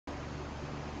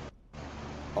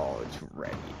Oh, it's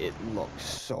ready. It looks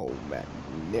so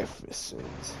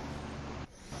magnificent.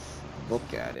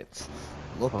 Look at it.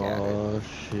 Look at it. Oh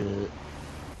shit.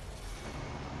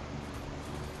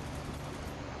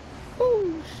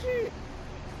 Oh shit.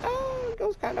 Oh, it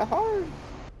goes kind of hard.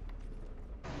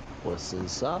 What's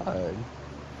inside?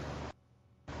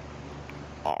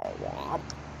 Oh, wow.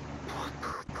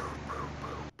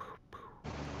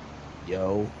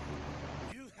 Yo.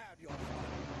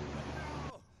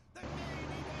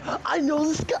 I know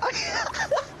this guy.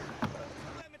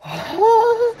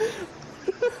 What?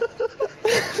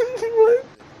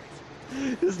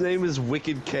 His name is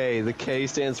Wicked K. The K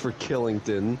stands for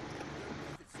Killington.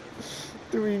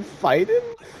 Do we fight him?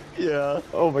 Yeah.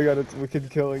 Oh my god, it's Wicked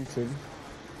Killington.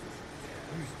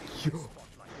 Yo.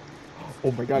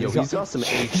 Oh my god, Yo, he's got some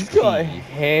He's HP. got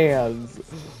hands.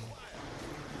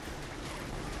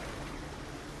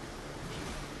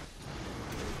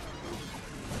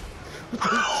 He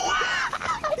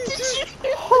just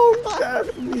honked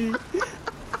at me.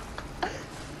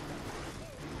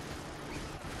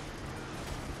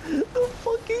 The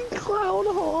fucking clown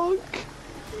honk.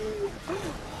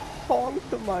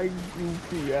 Honked my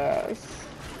goofy ass.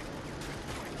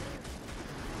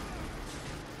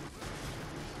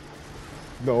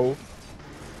 No.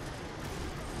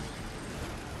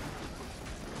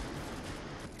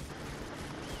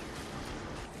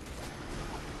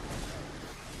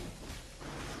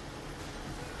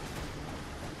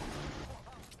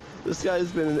 This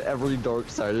guy's been in every dark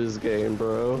side of his game,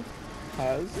 bro.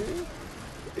 Has he?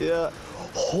 Yeah.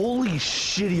 Holy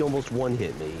shit, he almost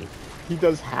one-hit me. He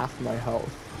does half my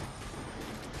health.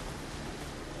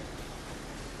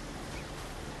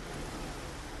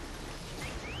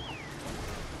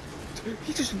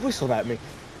 He just whistled at me.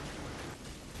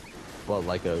 What,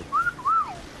 like a...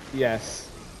 Yes.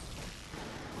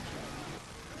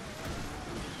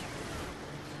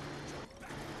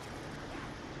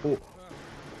 Oh.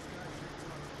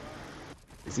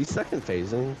 Is he second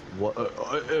phasing? What?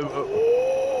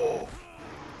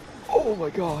 Oh my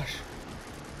gosh.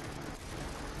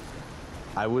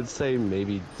 I would say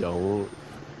maybe don't.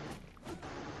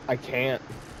 I can't.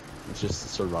 Just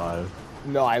survive.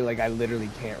 No, I literally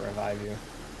can't revive you.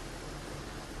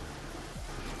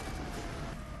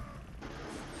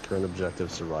 Current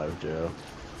objective, survive, Joe.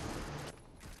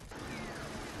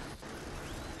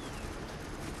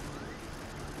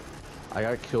 I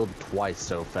got killed twice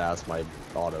so fast my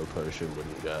auto potion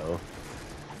wouldn't go.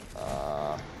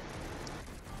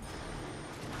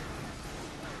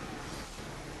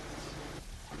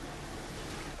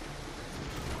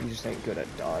 You just ain't good at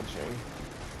dodging.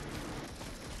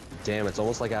 Damn, it's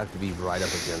almost like I have to be right up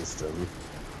against him.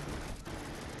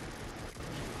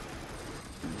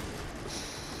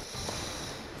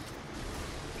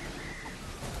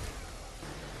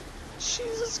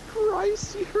 Jesus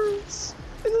Christ, he hurts.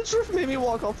 And the drift made me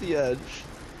walk off the edge.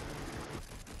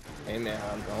 Hey man,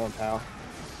 I'm going, pal.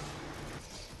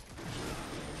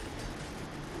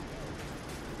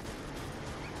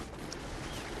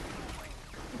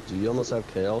 Do you almost have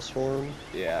Chaos Form?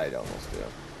 Yeah, I almost do.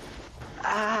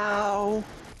 Ow!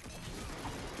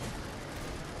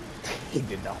 He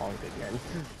did the honk again.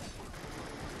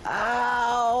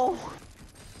 Ow!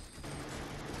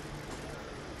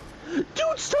 Dude,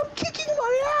 stop kicking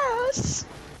my ass!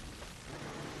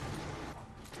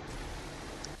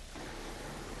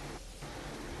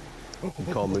 I'm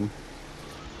coming.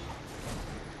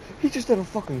 He just did a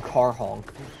fucking car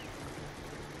honk.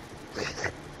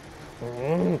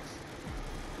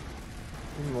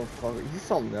 Motherfucker, he's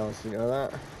something else, you know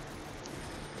that?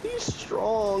 He's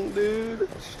strong, dude.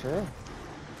 That's true.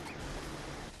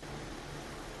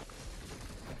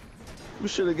 We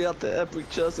should have got the epic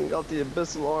chest and got the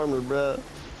abyssal armor, bruh.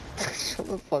 Shut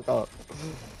the fuck up.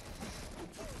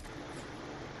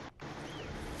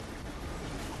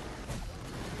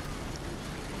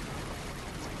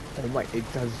 Oh my,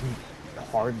 it does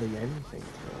hardly anything to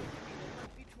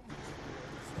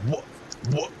him. What?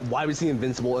 Why was he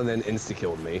invincible and then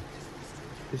insta-killed me?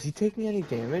 Is he taking any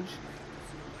damage?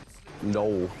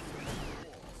 No.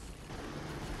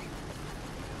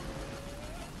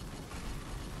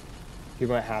 He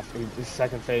might have to. The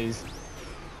second phase.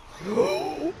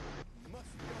 I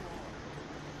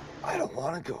don't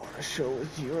want to go on a show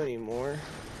with you anymore.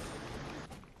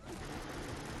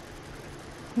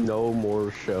 No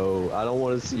more show. I don't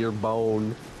want to see your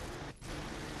bone.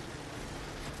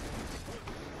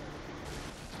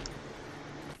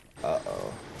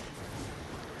 Uh-oh.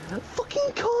 Fucking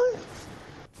cunt!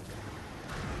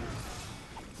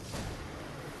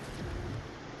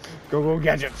 Go,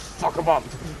 Gadget. Fuck him up.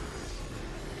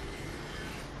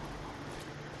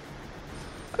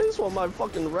 I just want my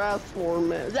fucking wrath form,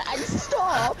 man.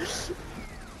 Stop!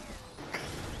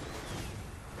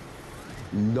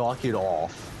 Knock it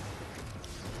off.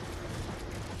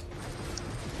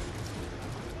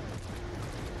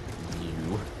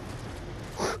 You.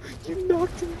 You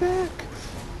knocked him back.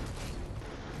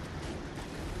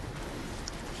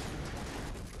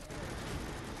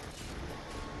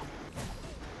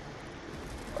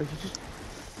 Are you just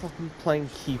fucking playing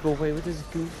keep away with this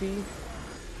Goofy?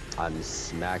 I'm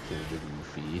smacking the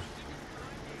Goofy.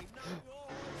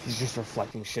 He's just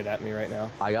reflecting shit at me right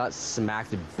now. I got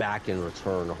smacked back in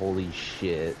return. Holy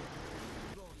shit.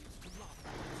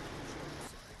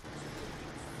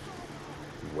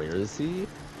 Where is he?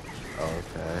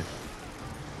 Okay.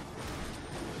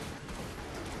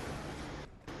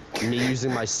 Me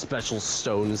using my special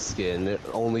stone skin, it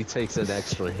only takes an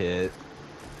extra hit.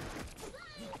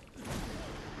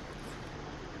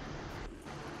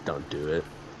 Don't do it.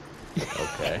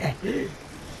 Okay.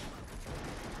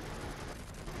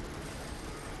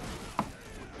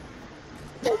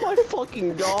 Oh my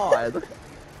fucking god!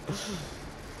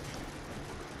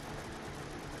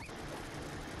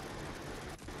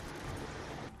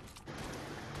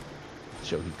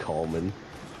 Joey Coleman.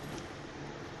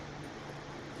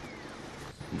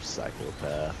 You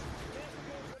psychopath.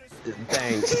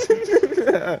 Thanks.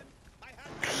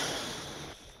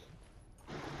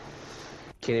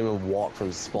 Can't even walk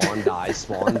from spawn die,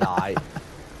 spawn die.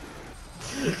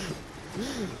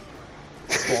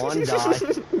 Spawn die.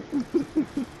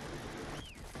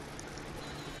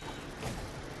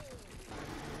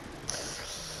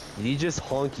 Did he just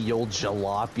honky old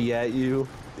jalopy at you?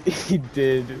 He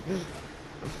did.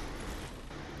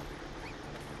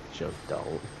 Joe,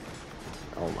 don't.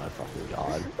 Oh my fucking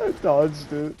god. I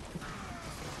dodged it.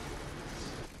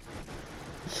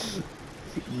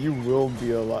 You will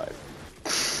be alive.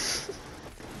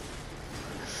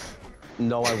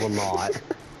 No, I will not.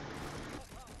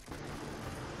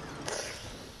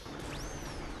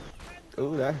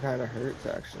 Ooh, that kind of hurts,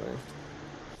 actually.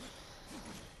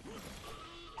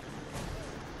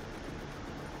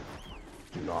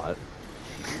 Do not.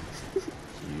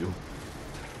 You.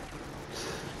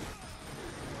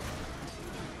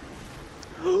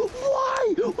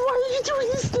 Why? Why are you doing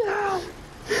this now?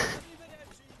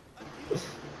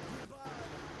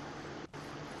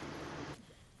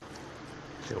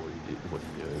 Joe, what are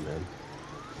you doing, man?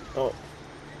 Oh.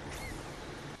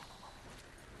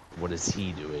 What is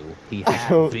he doing? He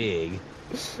had big.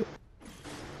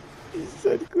 He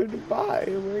said goodbye.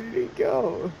 Where did he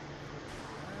go?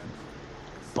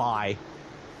 Bye.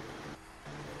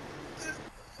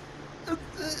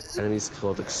 Enemies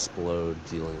killed explode,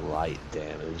 dealing light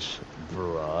damage.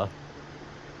 Bruh.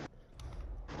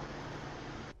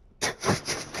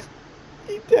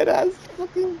 He dead ass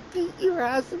fucking beat your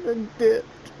ass and then dipped.